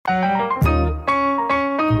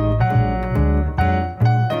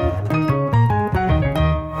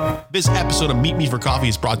This episode of Meet Me for Coffee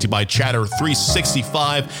is brought to you by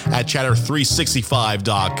Chatter365 at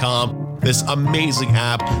chatter365.com. This amazing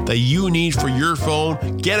app that you need for your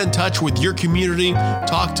phone. Get in touch with your community.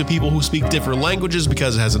 Talk to people who speak different languages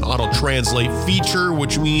because it has an auto-translate feature,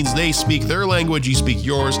 which means they speak their language, you speak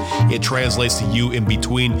yours. It translates to you in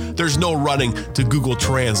between. There's no running to Google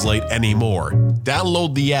Translate anymore.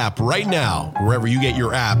 Download the app right now, wherever you get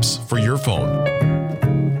your apps for your phone.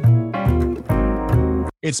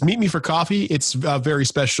 It's Meet Me for Coffee. It's a very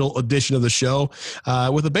special edition of the show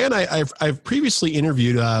with a band I've previously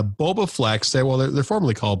interviewed, Boba Flex. Well, they're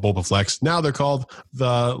formerly called Boba Flex. Now they're called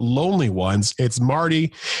the Lonely Ones. It's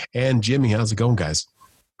Marty and Jimmy. How's it going, guys?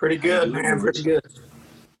 Pretty good, man. Pretty good.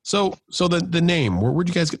 So the name. Where'd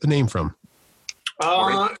you guys get the name from?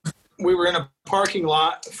 We were in a parking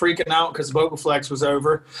lot freaking out because Boba Flex was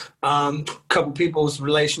over. A couple people's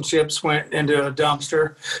relationships went into a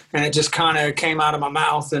dumpster, and it just kind of came out of my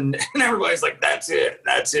mouth, and everybody's like, that's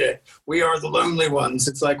it. We are the Lonely Ones.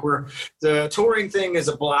 It's like the touring thing is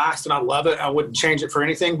a blast, and I love it. I wouldn't change it for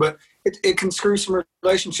anything, but it can screw some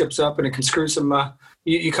relationships up, and it can screw some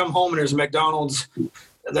you come home and there's a McDonald's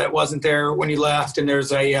that wasn't there when you left, and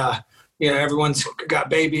there's a everyone's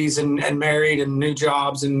got babies and married and new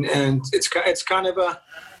jobs, and it's kind of a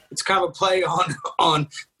play on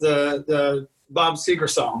the Bob Seger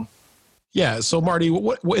song. Yeah. So Marty,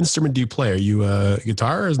 what instrument do you play? Are you a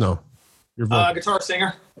guitar or no? You're guitar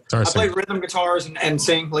singer. I play rhythm guitars and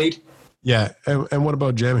sing lead. Yeah. And what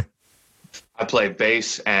about Jamie? I play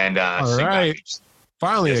bass and all right.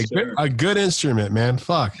 Finally, yes, a good instrument, man.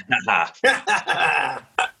 Fuck.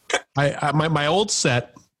 My old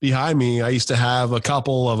set behind me, I used to have a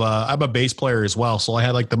couple of, I'm a bass player as well. So I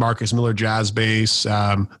had like the Marcus Miller jazz bass,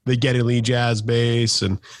 the Geddy Lee jazz bass,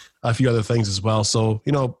 and a few other things as well. So,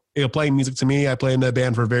 playing music to me, I played in that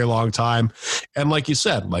band for a very long time. And like you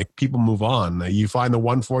said, like people move on. You find the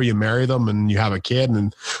one for you, marry them, and you have a kid,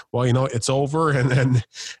 and well, it's over.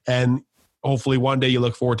 And hopefully one day you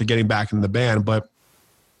look forward to getting back into the band. But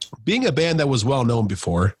being a band that was well known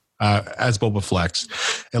before, as Boba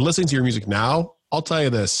Flex, and listening to your music now, I'll tell you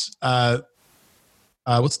this.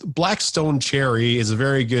 What's the Blackstone Cherry is a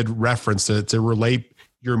very good reference to relate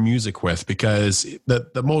your music with, because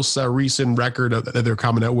the most recent record that they're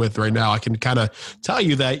coming out with right now, I can kind of tell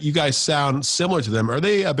you that you guys sound similar to them. Are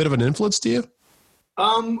they a bit of an influence to you?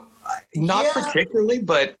 Not particularly,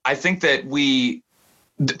 but I think that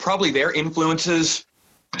probably their influences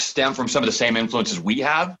stem from some of the same influences we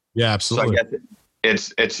have. Yeah, absolutely. So I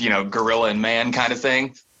guess it's gorilla and man kind of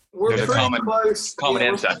thing. We're There's pretty a close. common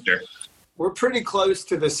ancestor. We're pretty close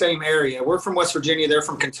to the same area. We're from West Virginia. They're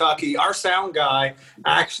from Kentucky. Our sound guy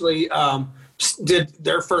actually did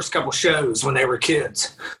their first couple shows when they were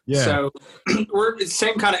kids. Yeah. So we're the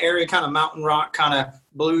same kind of area, kind of mountain rock, kind of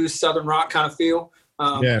blues, southern rock kind of feel.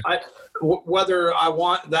 Whether I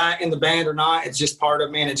want that in the band or not, it's just part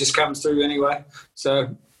of me, and it just comes through anyway.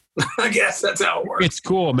 So I guess that's how it works. It's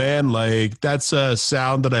cool, man. Like that's a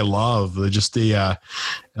sound that I love. Just I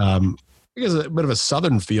guess a bit of a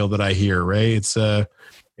southern feel that I hear. Right?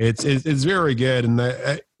 It's very good,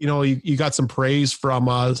 and you got some praise from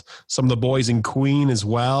some of the boys in Queen as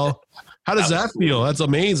well. How does that feel? That's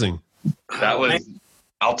amazing.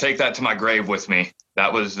 I'll take that to my grave with me.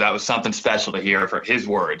 That was something special to hear for his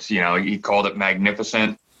words. He called it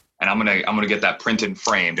magnificent, and I'm gonna get that printed and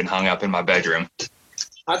framed and hung up in my bedroom.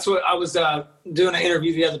 That's what I was doing an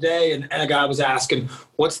interview the other day, and a guy was asking,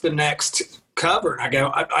 what's the next cover? And I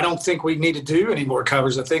go, I don't think we need to do any more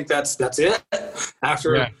covers. I think that's it.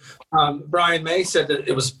 After Brian May said that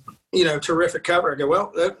it was, terrific cover. I go,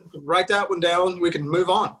 well, write that one down. We can move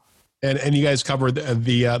on. And you guys covered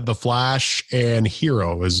the Flash and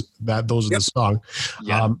Hero. Those are the song.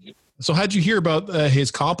 Yeah. So how'd you hear about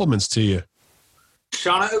his compliments to you?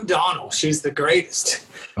 Shauna O'Donnell, she's the greatest.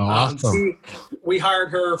 Oh, awesome. We hired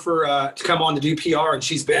her to come on to do PR, and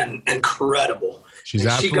she's been incredible. She's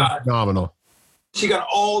absolutely phenomenal. She got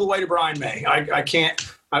all the way to Brian May. I can't.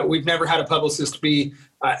 We've never had a publicist be.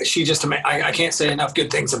 I can't say enough good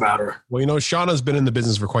things about her. Well, Shauna's been in the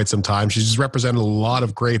business for quite some time. She's represented a lot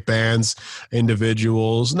of great bands,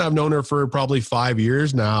 individuals, and I've known her for probably 5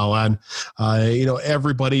 years now. And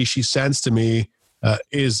everybody she sends to me,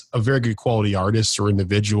 is a very good quality artist or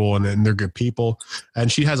individual, and they're good people.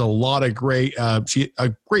 And she has a lot of great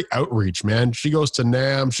outreach, man. She goes to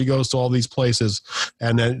NAMM, she goes to all these places,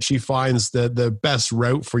 and then she finds the best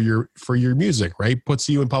route for your music, right? Puts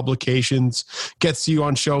you in publications, gets you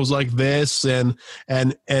on shows like this, and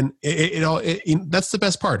that's the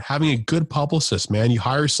best part. Having a good publicist, man. You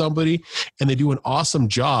hire somebody and they do an awesome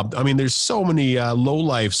job. I mean, there's so many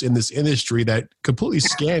lowlifes in this industry that completely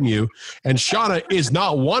scam you, and Shauna is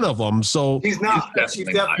not one of them. So She's not.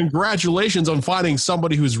 Congratulations on finding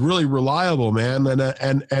somebody who's really reliable, man.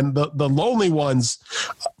 And the lonely ones,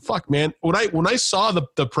 fuck, man. When I saw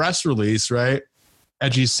the press release, right,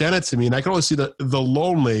 and she sent it to me, and I can only see the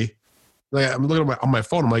lonely. Like, I'm looking on my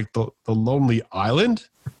phone. I'm like, the Lonely Island.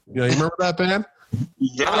 You remember that band?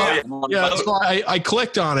 Yeah. So I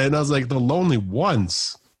clicked on it and I was like, the Lonely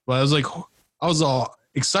Ones. But I was all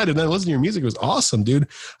excited. Then listening to your music, it was awesome, dude.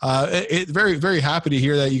 Very, very happy to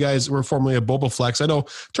hear that you guys were formerly a Bobaflex. I know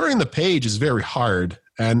turning the page is very hard,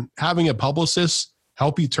 and having a publicist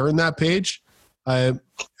help you turn that page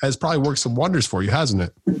has probably worked some wonders for you, hasn't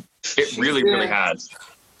it? It really, really has.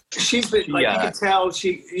 She's been like,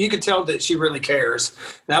 you could tell that she really cares.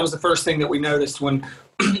 That was the first thing that we noticed when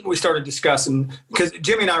we started discussing, because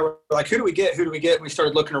Jimmy and I were like, who do we get? And we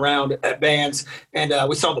started looking around at bands, and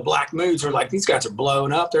we saw the Black Moods. We're like, these guys are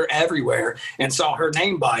blowing up. They're everywhere, and saw her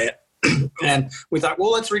name by it. And we thought,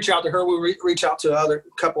 well, let's reach out to her. We'll reach out to a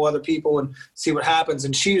couple other people and see what happens.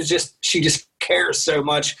 And she just cares so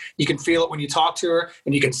much. You can feel it when you talk to her,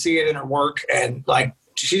 and you can see it in her work. And like,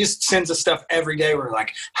 she just sends us stuff every day. We're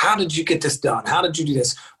like, how did you get this done? How did you do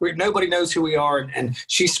this? Nobody knows who we are. And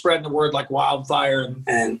she's spreading the word like wildfire.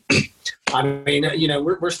 And I mean,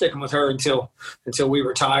 we're sticking with her until we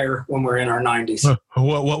retire when we're in our 90s.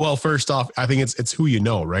 Well, first off, I think it's who you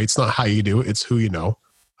know, right? It's not how you do it. It's who you know.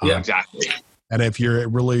 Yeah, exactly. And if you're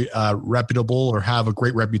really reputable or have a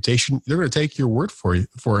great reputation, they're going to take your word for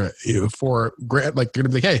grant. Like, they're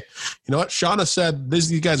going to be like, hey, you know what? Shauna said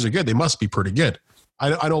these guys are good. They must be pretty good.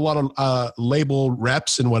 I know a lot of label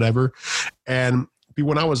reps and whatever. And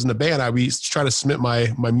when I was in the band, I used to try to submit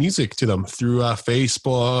my music to them through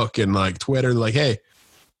Facebook and like Twitter. Like, hey,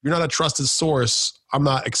 you're not a trusted source. I'm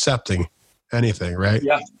not accepting anything, right?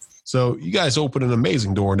 Yeah. So you guys open an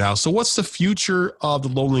amazing door now. So what's the future of the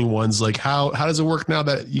Lonely Ones? Like, how does it work now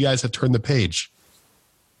that you guys have turned the page?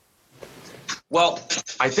 Well,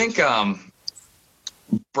 I think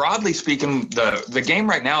broadly speaking, the game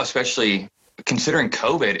right now, especially considering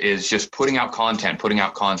COVID, is just putting out content. The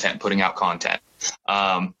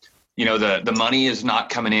money is not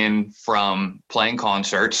coming in from playing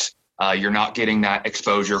concerts. You're not getting that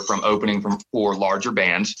exposure from opening for larger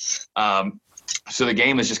bands. So the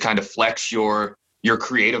game is just kind of flex your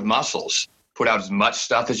creative muscles, put out as much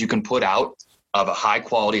stuff as you can put out of a high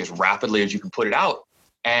quality as rapidly as you can put it out,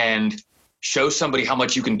 and show somebody how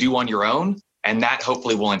much you can do on your own. And that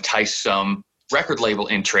hopefully will entice some record label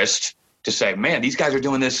interest to say, man, these guys are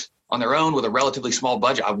doing this on their own with a relatively small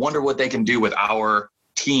budget. I wonder what they can do with our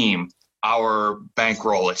team, our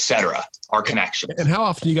bankroll, etc., our connections. And how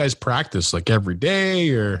often do you guys practice? Like every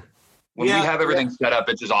day, or? When we have everything set up,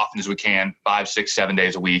 it's as often as we can, 5, 6, 7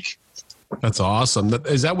 days a week. That's awesome.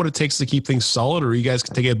 Is that what it takes to keep things solid, or you guys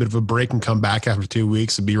can take a bit of a break and come back after 2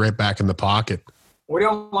 weeks and be right back in the pocket? We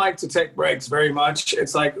don't like to take breaks very much.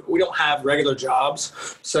 It's like we don't have regular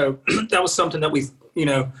jobs. So that was something that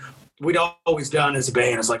we'd always done as a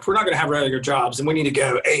band. It's like, we're not going to have regular jobs, and we need to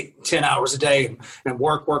go 8-10 hours a day and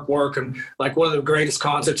work. And like, one of the greatest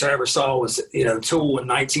concerts I ever saw was, Tool in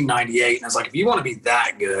 1998. And I was like, if you want to be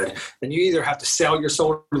that good, then you either have to sell your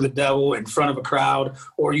soul to the devil in front of a crowd,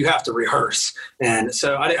 or you have to rehearse. And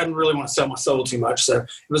so I didn't really want to sell my soul too much. So it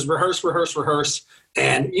was rehearse.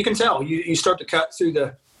 And you can tell you start to cut through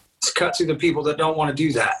the people that don't want to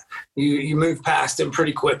do that. You move past them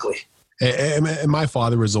pretty quickly. And my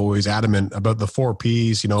father was always adamant about the 4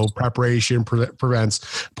 Ps, preparation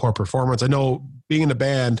prevents poor performance. I know being in a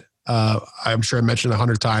band, I'm sure I mentioned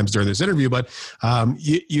 100 times during this interview, but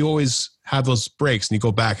you always have those breaks and you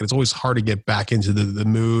go back, and it's always hard to get back into the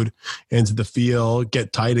mood, into the feel,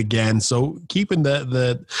 get tight again. So keeping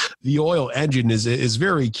the oil engine is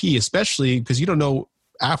very key, especially because you don't know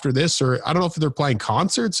after this, or I don't know if they're playing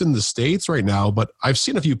concerts in the States right now, but I've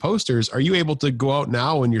seen a few posters. Are you able to go out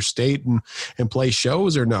now in your state and play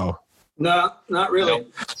shows, or no? No, not really. No.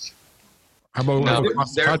 How about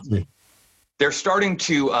across the country? They're starting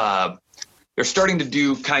to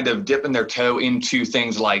do kind of dipping their toe into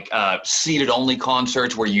things like seated only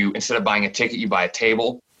concerts, where you, instead of buying a ticket, you buy a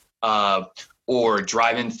table, or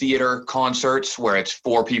drive-in theater concerts where it's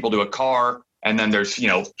 4 people to a car. and then there's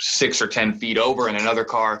 6 or 10 feet over in another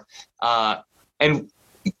car, and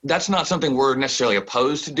that's not something we're necessarily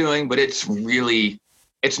opposed to doing, but it's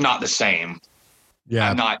not the same.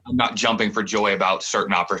 Yeah. I'm not jumping for joy about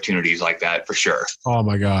certain opportunities like that, for sure. Oh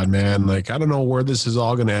my God, man. Like, I don't know where this is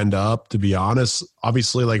all going to end up, to be honest.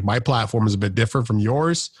 Obviously, like, my platform is a bit different from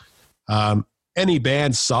yours. Any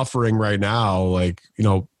band suffering right now, like,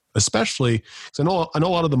 especially because I know a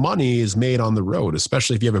lot of the money is made on the road,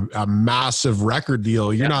 especially if you have a massive record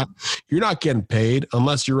deal. You're not getting paid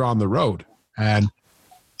unless you're on the road.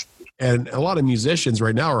 And a lot of musicians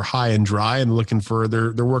right now are high and dry and looking for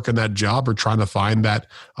they're working that job or trying to find that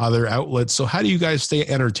other outlet. So how do you guys stay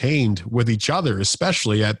entertained with each other,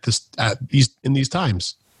 especially in these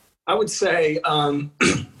times? I would say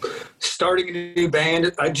starting a new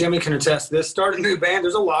band, Jimmy can attest to this, starting a new band,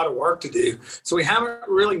 there's a lot of work to do. So we haven't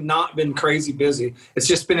really not been crazy busy. It's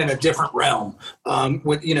just been in a different realm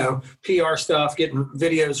with, PR stuff, getting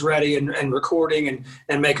videos ready and recording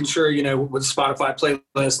and making sure, with Spotify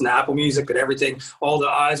playlist and Apple Music, that everything, all the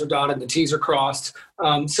I's are dotted and the T's are crossed.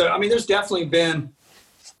 There's definitely been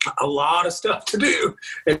a lot of stuff to do.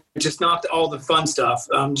 It's just not all the fun stuff.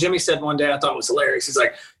 Jimmy said one day, I thought it was hilarious. He's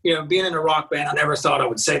like, being in a rock band, I never thought I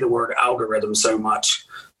would say the word algorithm so much.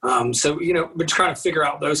 We're trying to figure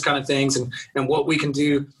out those kind of things and what we can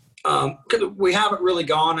do. Cause we haven't really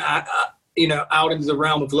gone out into the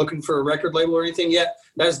realm of looking for a record label or anything yet.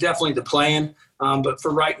 That is definitely the plan. But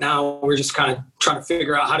for right now, we're just kind of trying to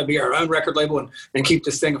figure out how to be our own record label and keep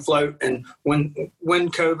this thing afloat. And when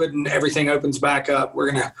COVID and everything opens back up, we're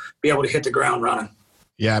going to be able to hit the ground running.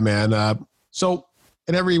 Yeah, man. So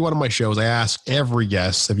in every one of my shows, I ask every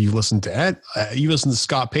guest, have you listened to Ed? You listened to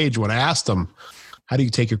Scott Page when I asked him, how do you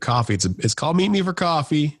take your coffee? It's called Meet Me for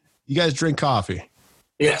Coffee. You guys drink coffee?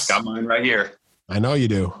 Yes. Got mine right here. I know you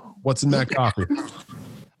do. What's in that coffee?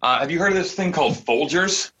 Have you heard of this thing called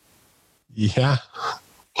Folgers? Yeah.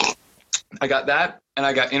 I got that, and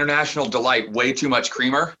I got International Delight, way too much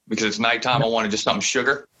creamer because it's nighttime. I wanted just something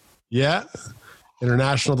sugar. Yeah.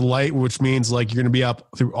 International Delight, which means like you're going to be up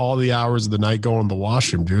through all the hours of the night going to the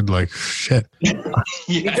washroom, dude. Like, shit. Yes.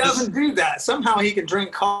 He doesn't do that. Somehow he can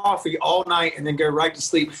drink coffee all night and then go right to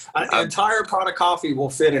sleep. An entire pot of coffee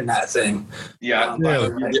will fit in that thing. Yeah.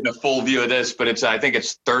 You're getting a full view of this, but I think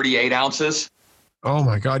it's 38 ounces. Oh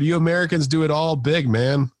my God. You Americans do it all big,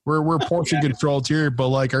 man. We're portion controlled here, but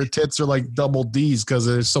like our tits are like double D's because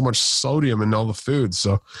there's so much sodium in all the food.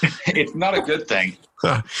 So it's not a good thing.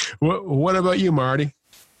 What about you, Marty?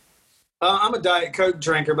 I'm a Diet Coke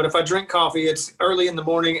drinker, but if I drink coffee, it's early in the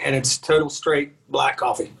morning and it's total straight black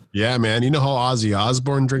coffee. Yeah, man. You know how Ozzy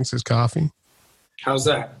Osbourne drinks his coffee? How's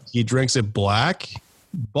that? He drinks it black,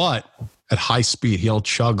 but at high speed. He'll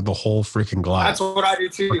chug the whole freaking glass. That's what I do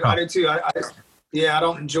too. I do too. I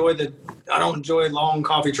don't enjoy long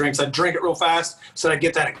coffee drinks. I drink it real fast so I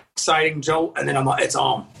get that exciting jolt, and then it's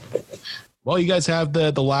on. Well, you guys have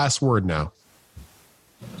the last word now.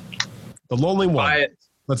 The Lonely One.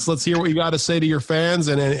 Let's hear what you got to say to your fans,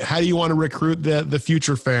 and then how do you want to recruit the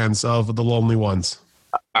future fans of the Lonely Ones?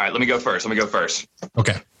 All right, let me go first.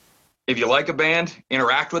 Okay. If you like a band,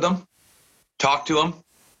 interact with them, talk to them.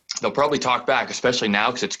 They'll probably talk back, especially now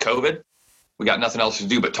because it's COVID. We got nothing else to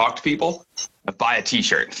do but talk to people. Buy a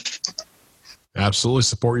T-shirt. Absolutely.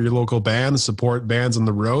 Support your local bands, support bands on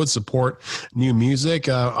the road, support new music.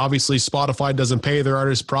 Obviously, Spotify doesn't pay their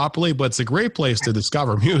artists properly, but it's a great place to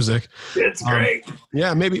discover music. It's great.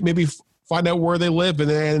 Yeah, maybe find out where they live and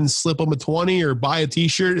then slip them a 20 or buy a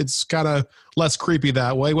T-shirt. It's kind of less creepy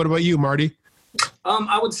that way. What about you, Marty?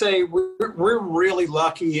 I would say we're really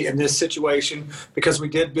lucky in this situation because we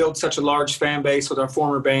did build such a large fan base with our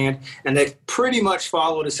former band, and they pretty much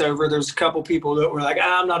followed us over. There's a couple people that were like,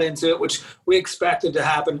 I'm not into it, which we expected to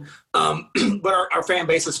happen. But our fan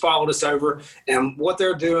base has followed us over, and what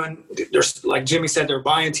they're doing, they're, like Jimmy said, they're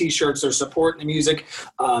buying T-shirts, they're supporting the music,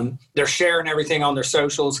 they're sharing everything on their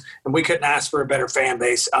socials, and we couldn't ask for a better fan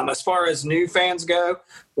base. As far as new fans go,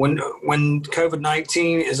 when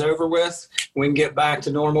COVID-19 is over with, we can get back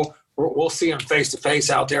to normal. We'll see them face to face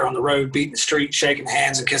out there on the road, beating the street, shaking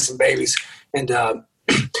hands and kissing babies, and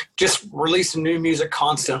just releasing new music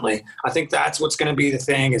constantly. I think that's what's going to be the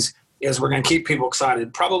thing is we're going to keep people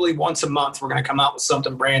excited. Probably once a month, we're going to come out with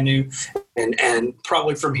something brand new, and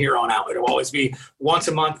probably from here on out, it'll always be once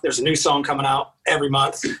a month. There's a new song coming out every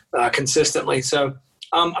month consistently. So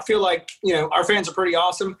I feel like, our fans are pretty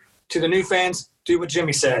awesome. To the new fans, do what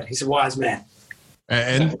Jimmy said. He's a wise man.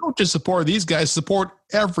 And don't just support these guys, support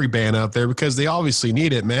every band out there because they obviously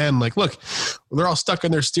need it, man. Like, look, they're all stuck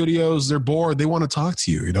in their studios. They're bored. They want to talk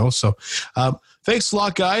to you, So thanks a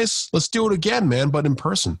lot, guys. Let's do it again, man, but in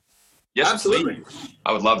person. Yes, absolutely. please.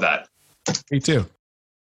 I would love that. Me too.